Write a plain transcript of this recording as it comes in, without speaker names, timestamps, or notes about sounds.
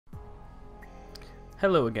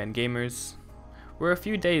Hello again, gamers. We're a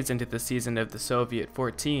few days into the season of the Soviet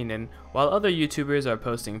 14, and while other YouTubers are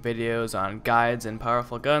posting videos on guides and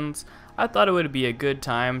powerful guns, I thought it would be a good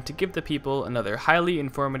time to give the people another highly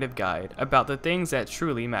informative guide about the things that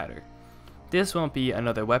truly matter. This won't be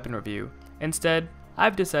another weapon review. Instead,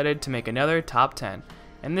 I've decided to make another top 10,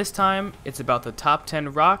 and this time it's about the top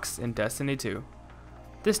 10 rocks in Destiny 2.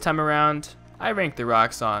 This time around, I rank the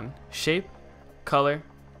rocks on shape, color,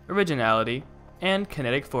 originality, and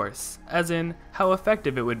kinetic force, as in how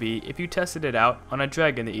effective it would be if you tested it out on a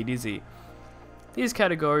dreg in the EDZ. These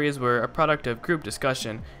categories were a product of group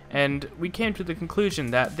discussion, and we came to the conclusion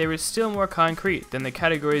that they were still more concrete than the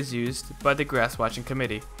categories used by the grass watching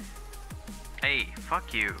committee. Hey,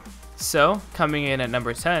 fuck you. So, coming in at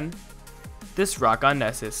number 10, this rock on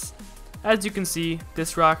Nessus. As you can see,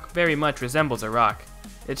 this rock very much resembles a rock.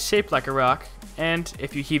 It's shaped like a rock, and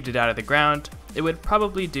if you heaved it out of the ground, it would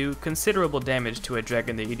probably do considerable damage to a dreg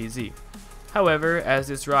in the EDZ. However, as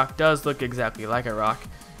this rock does look exactly like a rock,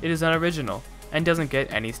 it is unoriginal, and doesn't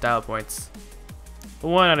get any style points.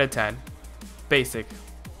 1 out of 10. Basic.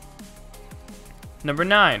 Number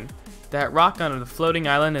 9. That rock on the floating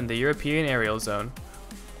island in the European aerial zone.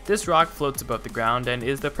 This rock floats above the ground and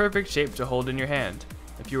is the perfect shape to hold in your hand.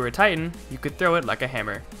 If you were a Titan, you could throw it like a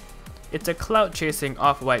hammer. It's a clout-chasing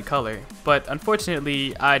off-white color, but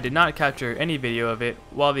unfortunately I did not capture any video of it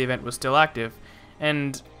while the event was still active,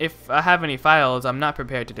 and if I have any files, I'm not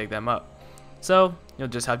prepared to dig them up. So, you'll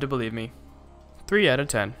just have to believe me. 3 out of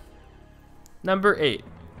 10. Number 8.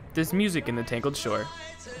 This music in the Tangled Shore.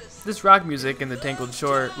 This rock music in the Tangled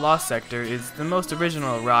Shore Lost Sector is the most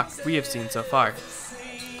original rock we have seen so far.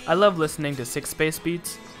 I love listening to 6 space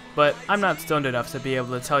beats, but I'm not stoned enough to be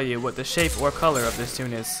able to tell you what the shape or color of this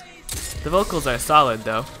tune is. The vocals are solid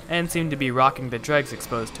though, and seem to be rocking the dregs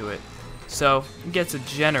exposed to it, so it gets a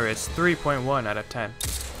generous 3.1 out of 10.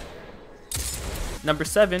 Number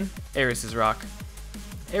 7, Eris's Rock.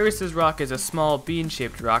 Eris's Rock is a small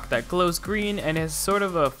bean-shaped rock that glows green and has sort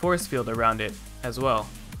of a force field around it as well.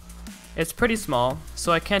 It's pretty small,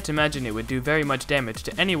 so I can't imagine it would do very much damage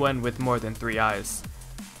to anyone with more than 3 eyes.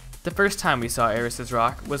 The first time we saw Eris's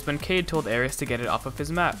Rock was when Cade told Eris to get it off of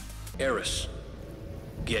his map. Eris,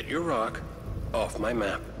 get your rock off my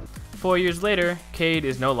map. 4 years later, Cade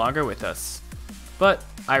is no longer with us. But,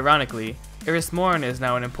 ironically, Eris Morn is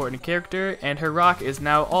now an important character, and her rock is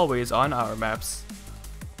now always on our maps.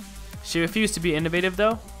 She refused to be innovative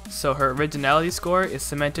though, so her originality score is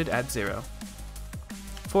cemented at 0.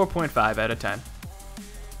 4.5 out of 10.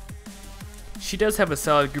 She does have a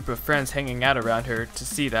solid group of friends hanging out around her to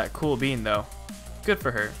see that cool bean though. Good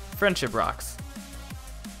for her. Friendship rocks.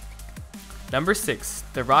 Number 6.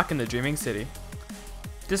 The rock in the Dreaming City.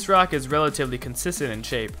 This rock is relatively consistent in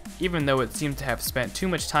shape, even though it seems to have spent too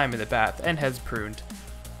much time in the bath and has pruned.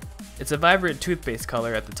 It's a vibrant toothpaste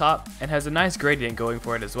color at the top and has a nice gradient going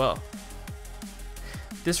for it as well.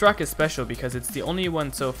 This rock is special because it's the only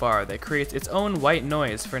one so far that creates its own white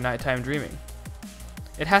noise for nighttime dreaming.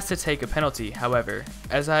 It has to take a penalty, however,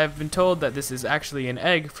 as I have been told that this is actually an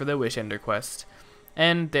egg for the Wish Ender quest,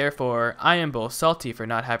 and therefore I am both salty for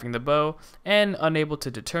not having the bow and unable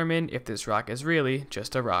to determine if this rock is really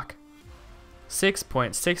just a rock.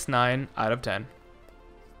 6.69 out of 10.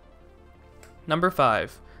 Number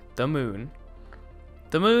 5. The Moon.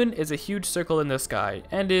 The moon is a huge circle in the sky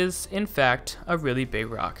and is, in fact, a really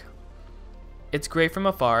big rock. It's great from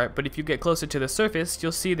afar, but if you get closer to the surface,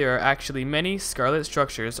 you'll see there are actually many scarlet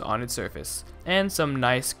structures on its surface, and some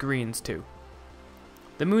nice greens too.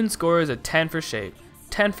 The moon scores a 10 for shape,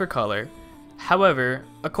 10 for color. However,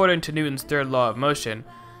 according to Newton's third law of motion,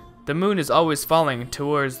 the moon is always falling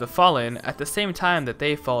towards the fallen at the same time that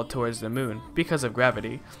they fall towards the moon because of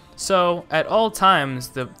gravity. So, at all times,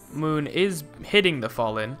 the moon is hitting the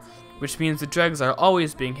fallen, which means the dregs are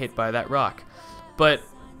always being hit by that rock. But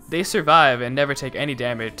they survive and never take any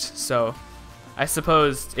damage, so I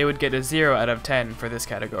suppose it would get a 0 out of 10 for this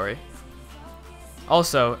category.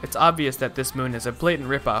 Also, it's obvious that this moon is a blatant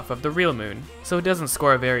ripoff of the real moon, so it doesn't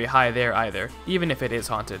score very high there either, even if it is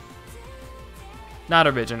haunted. Not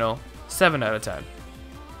original, 7 out of 10.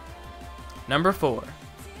 Number 4.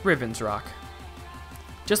 Riven's Rock.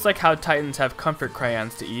 Just like how Titans have comfort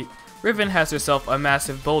crayons to eat, Riven has herself a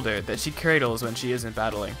massive boulder that she cradles when she isn't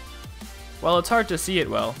battling. While it's hard to see it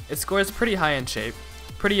well, it scores pretty high in shape,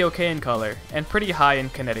 pretty okay in color, and pretty high in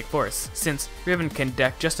kinetic force, since Riven can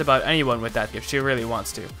deck just about anyone with that if she really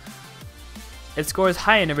wants to. It scores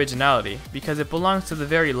high in originality, because it belongs to the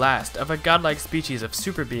very last of a godlike species of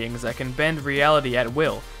super beings that can bend reality at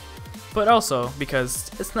will, but also because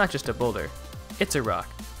it's not just a boulder, it's a rock.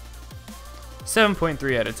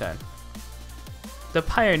 7.3 out of 10. The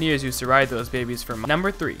pioneers used to ride those babies for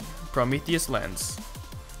number 3, Prometheus Lens.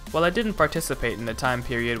 While I didn't participate in the time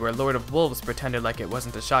period where Lord of Wolves pretended like it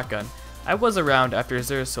wasn't a shotgun, I was around after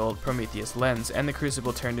Xur sold Prometheus Lens and the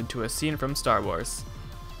Crucible turned into a scene from Star Wars.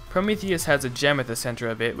 Prometheus has a gem at the center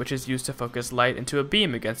of it which is used to focus light into a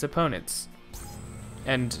beam against opponents,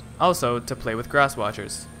 and also to play with grass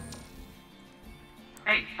watchers.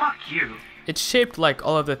 Hey, fuck you! It's shaped like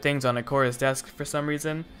all of the things on Ikora's desk for some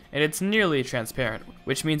reason, and it's nearly transparent,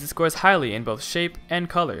 which means it scores highly in both shape and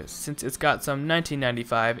colors, since it's got some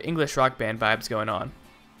 1995 English rock band vibes going on.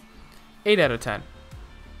 8 out of 10.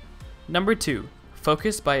 Number 2,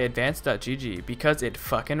 Focus by Advanced.gg because it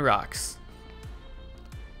fucking rocks.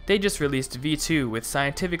 They just released V2 with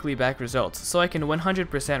scientifically backed results, so I can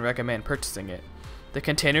 100% recommend purchasing it. The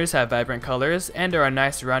containers have vibrant colors and are a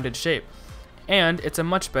nice rounded shape, and it's a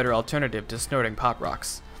much better alternative to snorting pop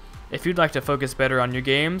rocks. If you'd like to focus better on your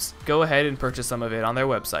games, go ahead and purchase some of it on their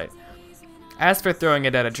website. As for throwing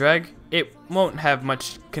it at a dreg, it won't have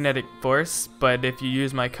much kinetic force, but if you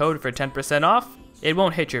use my code for 10% off, it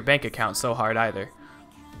won't hit your bank account so hard either.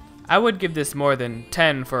 I would give this more than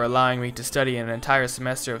 10 for allowing me to study an entire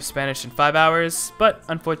semester of Spanish in 5 hours, but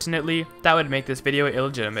unfortunately, that would make this video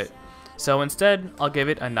illegitimate. So instead, I'll give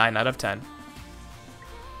it a 9 out of 10.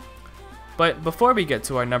 But before we get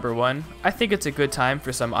to our number 1, I think it's a good time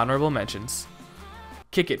for some honorable mentions.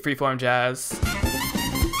 Kick it, Freeform Jazz.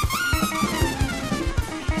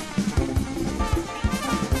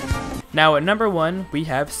 Now at number 1, we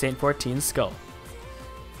have Saint 14's skull.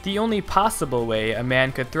 The only possible way a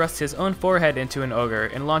man could thrust his own forehead into an ogre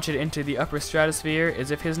and launch it into the upper stratosphere is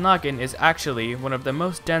if his noggin is actually one of the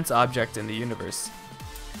most dense objects in the universe.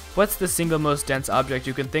 What's the single most dense object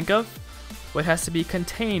you can think of? What has to be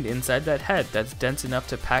contained inside that head that's dense enough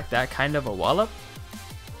to pack that kind of a wallop?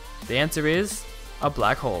 The answer is a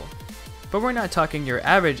black hole. But we're not talking your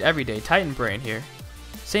average everyday Titan brain here.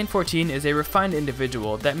 Saint 14 is a refined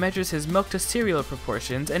individual that measures his milk to cereal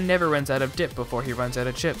proportions and never runs out of dip before he runs out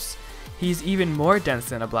of chips. He's even more dense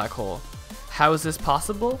than a black hole. How is this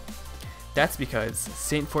possible? That's because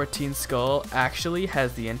Saint 14's skull actually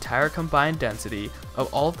has the entire combined density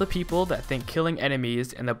of all the people that think killing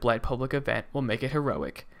enemies in the Blight public event will make it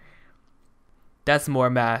heroic. That's more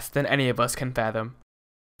mass than any of us can fathom.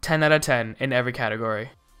 10 out of 10 in every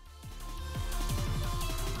category.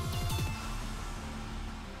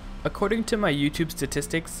 According to my YouTube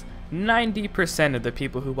statistics, 90% of the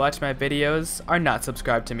people who watch my videos are not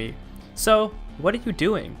subscribed to me. So, what are you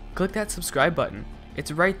doing? Click that subscribe button.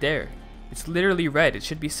 It's right there. It's literally red. It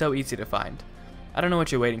should be so easy to find. I don't know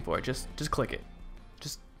what you're waiting for. Just click it.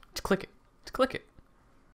 Just click it. Just click it.